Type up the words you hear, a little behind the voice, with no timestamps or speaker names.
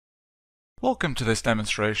Welcome to this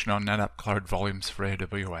demonstration on NetApp Cloud Volumes for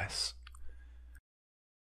AWS.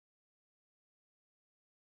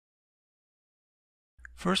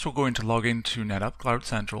 First, we're going to log into NetApp Cloud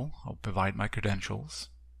Central. I'll provide my credentials.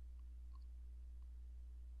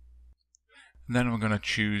 And then we're going to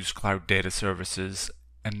choose Cloud Data Services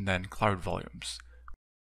and then Cloud Volumes.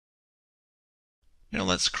 Now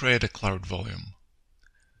let's create a cloud volume.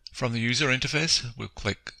 From the user interface, we'll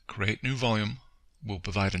click Create New Volume. We'll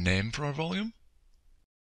provide a name for our volume.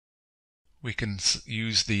 We can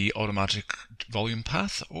use the automatic volume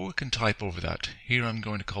path, or we can type over that. Here I'm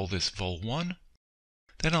going to call this Vol1.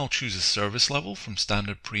 Then I'll choose a service level from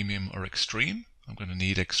Standard, Premium, or Extreme. I'm going to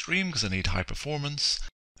need Extreme because I need high performance.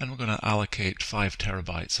 And we're going to allocate 5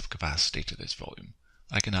 terabytes of capacity to this volume.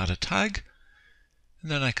 I can add a tag,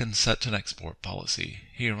 and then I can set an export policy.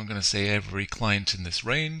 Here I'm going to say every client in this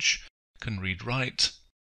range can read-write.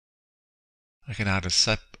 I can add a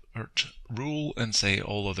separate rule and say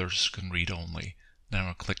all others can read only. Now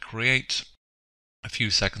I'll click Create. A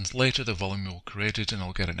few seconds later the volume will be created and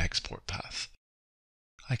I'll get an export path.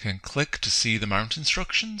 I can click to see the mount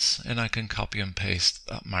instructions, and I can copy and paste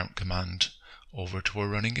that mount command over to a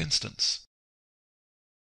running instance.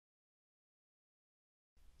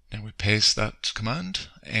 Now we paste that command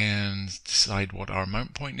and decide what our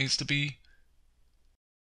mount point needs to be.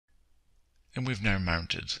 And we've now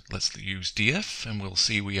mounted. Let's use df and we'll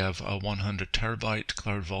see we have a 100 terabyte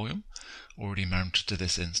cloud volume already mounted to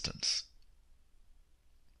this instance.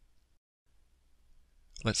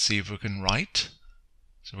 Let's see if we can write.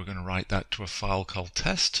 So we're going to write that to a file called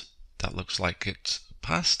test. That looks like it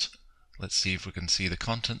passed. Let's see if we can see the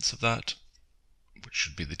contents of that, which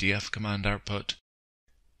should be the df command output.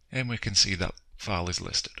 And we can see that file is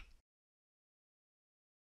listed.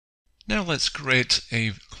 Now let's create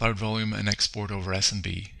a cloud volume and export over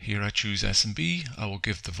SMB. Here I choose SMB. I will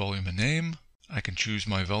give the volume a name. I can choose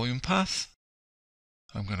my volume path.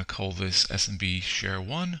 I'm going to call this SMB Share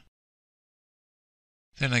 1.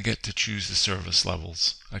 Then I get to choose the service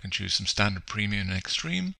levels. I can choose some Standard, Premium, and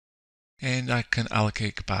Extreme. And I can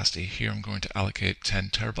allocate capacity. Here I'm going to allocate 10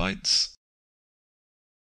 terabytes.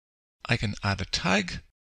 I can add a tag.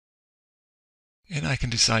 And I can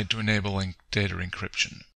decide to enable data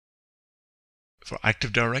encryption. For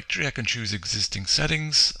Active Directory, I can choose existing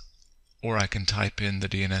settings, or I can type in the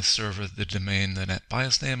DNS server, the domain, the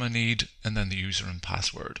NetBIOS name I need, and then the user and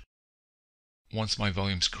password. Once my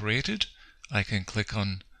volume's created, I can click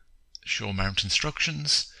on Show Mount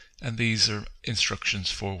Instructions, and these are instructions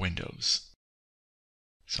for Windows.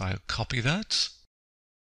 So I'll copy that.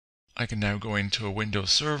 I can now go into a Windows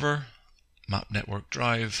server, map network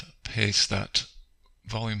drive, paste that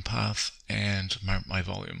volume path, and mount my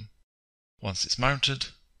volume. Once it's mounted,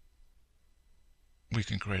 we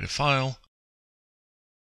can create a file.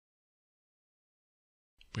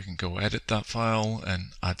 We can go edit that file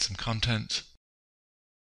and add some content.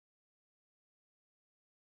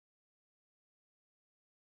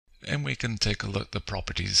 And we can take a look at the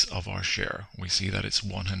properties of our share. We see that it's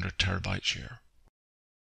 100 terabyte share.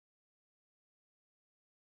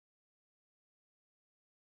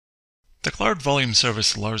 The Cloud Volume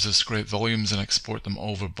Service allows us to create volumes and export them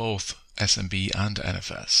over both SMB and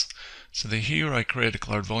NFS. So here I create a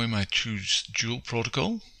cloud volume. I choose dual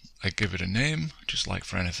protocol. I give it a name, just like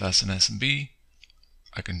for NFS and SMB.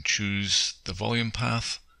 I can choose the volume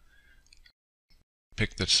path,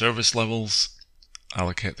 pick the service levels,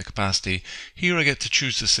 allocate the capacity. Here I get to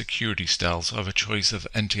choose the security style, so I have a choice of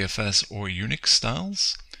NTFS or Unix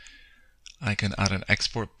styles. I can add an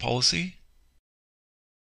export policy.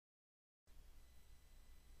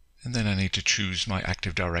 And then I need to choose my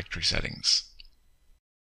Active Directory settings.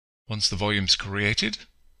 Once the volume's created,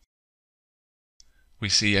 we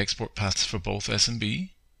see export paths for both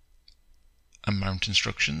SMB and mount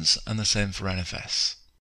instructions, and the same for NFS.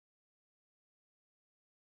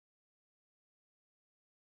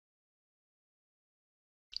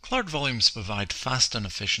 Cloud volumes provide fast and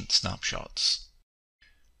efficient snapshots.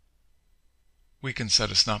 We can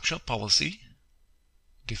set a snapshot policy,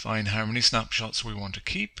 define how many snapshots we want to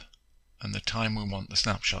keep, and the time we want the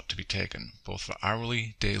snapshot to be taken, both for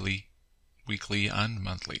hourly, daily, weekly, and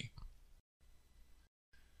monthly.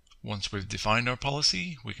 Once we've defined our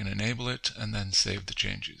policy, we can enable it and then save the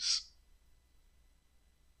changes.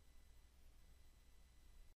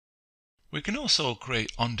 We can also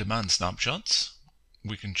create on-demand snapshots.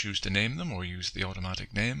 We can choose to name them or use the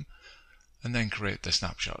automatic name, and then create the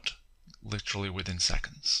snapshot, literally within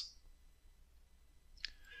seconds.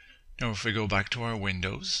 Now if we go back to our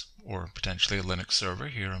Windows, or potentially a Linux server,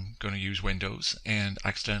 here I'm going to use Windows, and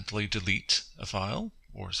accidentally delete a file,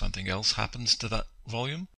 or something else happens to that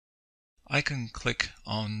volume, I can click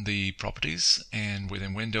on the properties and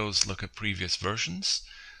within Windows look at previous versions,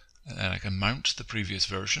 and I can mount the previous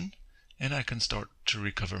version, and I can start to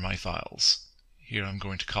recover my files. Here I'm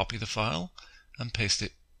going to copy the file and paste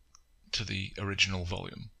it to the original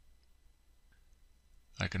volume.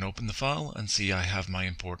 I can open the file and see I have my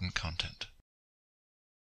important content.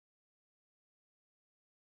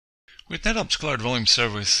 With NetApp's Cloud Volume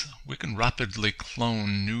Service, we can rapidly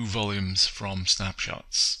clone new volumes from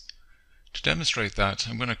snapshots. To demonstrate that,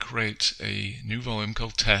 I'm going to create a new volume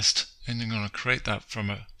called test, and I'm going to create that from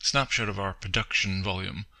a snapshot of our production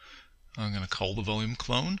volume. I'm going to call the volume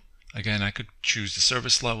clone. Again, I could choose the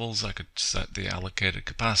service levels, I could set the allocated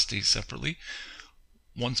capacity separately.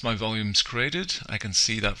 Once my volume's created, I can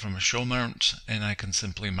see that from a show mount, and I can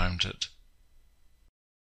simply mount it.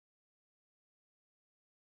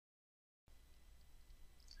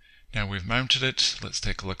 Now we've mounted it, let's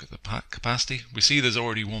take a look at the capacity. We see there's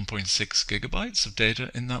already 1.6 gigabytes of data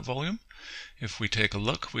in that volume. If we take a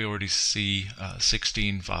look, we already see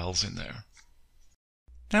 16 files in there.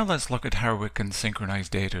 Now let's look at how we can synchronize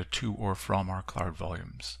data to or from our cloud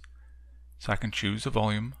volumes. So I can choose a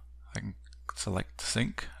volume, I can select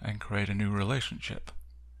sync and create a new relationship.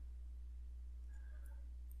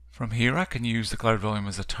 From here I can use the cloud volume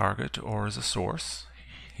as a target or as a source.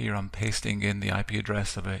 Here I'm pasting in the IP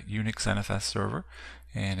address of a Unix NFS server,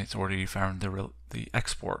 and it's already found the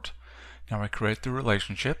export. Now I create the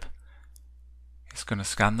relationship. It's going to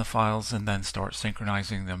scan the files and then start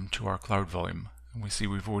synchronizing them to our cloud volume. And we see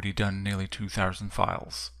we've already done nearly 2,000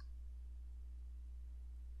 files.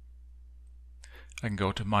 I can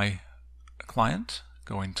go to my client,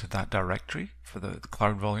 go into that directory for the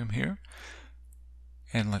cloud volume here,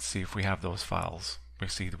 and let's see if we have those files. We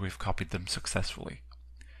see that we've copied them successfully.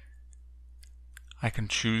 I can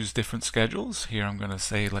choose different schedules. Here I'm going to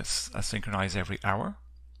say let's synchronize every hour.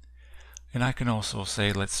 And I can also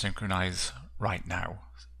say let's synchronize right now.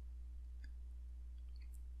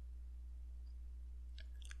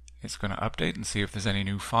 It's going to update and see if there's any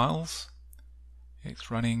new files.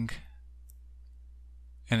 It's running,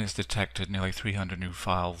 and it's detected nearly 300 new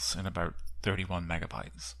files in about 31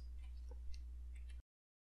 megabytes.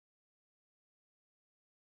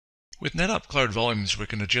 With NetApp Cloud Volumes, we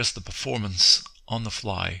can adjust the performance on the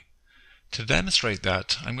fly. To demonstrate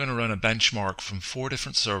that, I'm going to run a benchmark from 4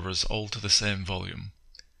 different servers, all to the same volume.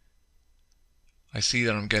 I see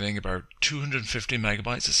that I'm getting about 250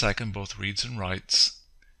 megabytes a second, both reads and writes,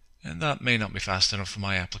 and that may not be fast enough for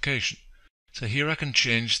my application. So here I can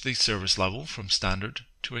change the service level from standard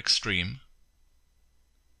to extreme,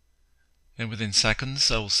 and within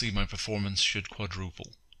seconds I will see my performance should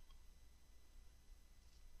quadruple.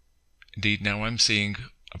 Indeed, now I'm seeing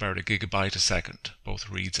about a gigabyte a second, both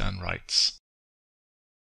reads and writes.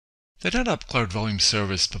 The NetApp Cloud Volume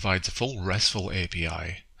Service provides a full RESTful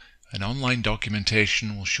API. An online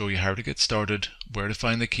documentation will show you how to get started, where to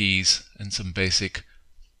find the keys, and some basic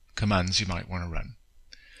commands you might want to run.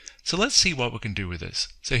 So let's see what we can do with this.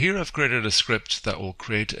 So here I've created a script that will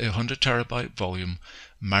create a 100 terabyte volume,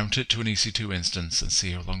 mount it to an EC2 instance, and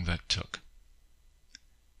see how long that took.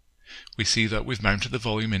 We see that we've mounted the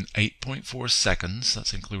volume in 8.4 seconds.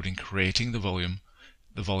 That's including creating the volume.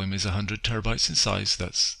 The volume is 100 terabytes in size.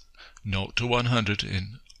 That's 0 to 100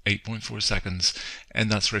 in 8.4 seconds, and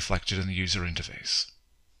that's reflected in the user interface.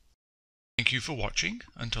 Thank you for watching,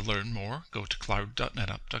 and to learn more, go to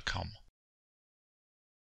cloud.netapp.com.